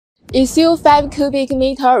Isuzu 5 cubic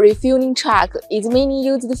meter refueling truck is mainly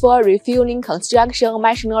used for refueling construction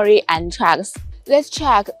machinery and trucks. This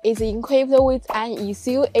truck is equipped with an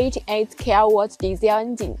Isuzu 88 kilowatt diesel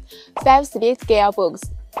engine, 5-speed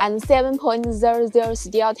gearbox, and 7.00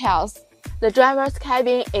 steel tires. The driver's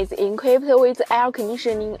cabin is equipped with air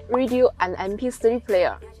conditioning, radio, and MP3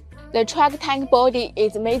 player. The truck tank body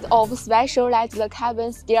is made of specialized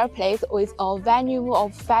carbon steel plates with a volume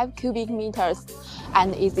of 5 cubic meters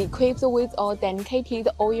and is equipped with a dedicated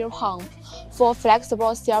oil pump for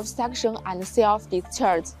flexible self-suction and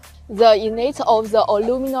self-discharge. The inlet of the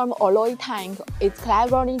aluminum alloy tank is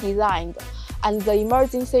cleverly designed, and the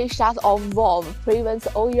emergency shut-off valve prevents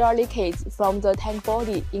oil leakage from the tank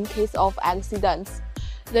body in case of accidents.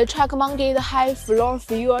 The truck-mounted high-floor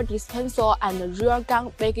fuel dispenser and rear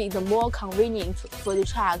gun make it more convenient for the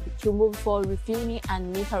truck to move for refueling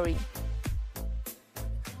and metering.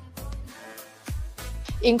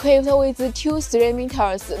 Equipped with 2 3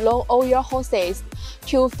 meters long oil hoses,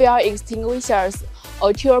 2 fire extinguishers,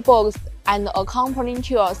 a toolbox, and accompanying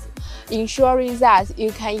tools, ensuring that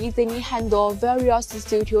you can easily handle various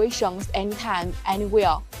situations anytime,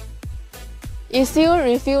 anywhere. Isuzu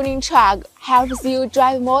refueling truck helps you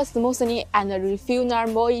drive more smoothly and refuel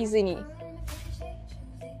more easily.